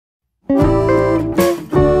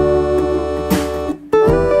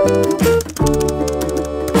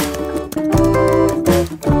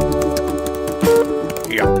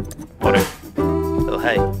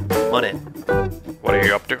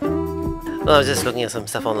was just looking at some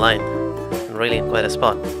stuff online. I'm really in quite a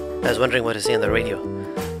spot. I was wondering what to say on the radio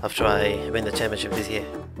after I win the championship this year.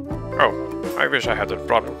 Oh, I wish I had that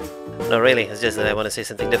problem. No, really, it's just that I want to say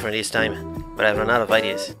something different each time, but I've run out of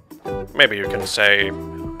ideas. Maybe you can say,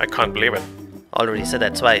 I can't believe it. Already said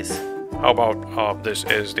that twice. How about, this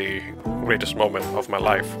is the greatest moment of my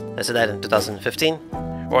life? I said that in 2015.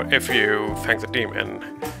 Or if you thank the team and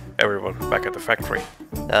everyone back at the factory.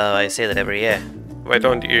 I say that every year. Why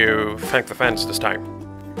don't you thank the fans this time?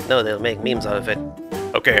 No, they'll make memes out of it.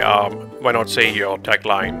 Okay, why not say your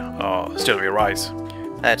tagline, Still We Rise?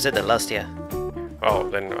 I had said that last year. Oh,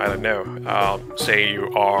 then I don't know. Say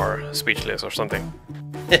you are speechless or something.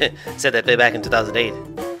 Said that way back in 2008.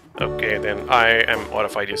 Okay, then I am out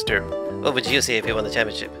of ideas too. What would you say if you won the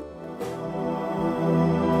championship?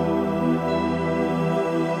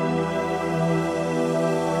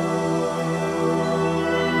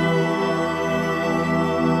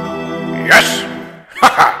 Yes!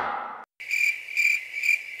 Haha!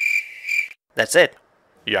 That's it.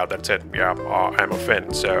 Yeah, that's it. Yeah, I'm a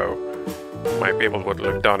fan, so my people would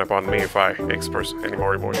look down upon me if I express any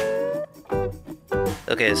more emotion.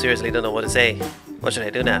 Okay, I seriously don't know what to say. What should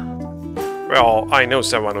I do now? Well, I know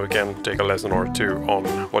someone who can take a lesson or two on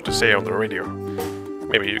what to say on the radio.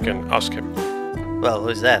 Maybe you can ask him. Well,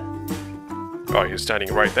 who's that? Oh, he's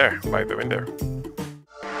standing right there by the window.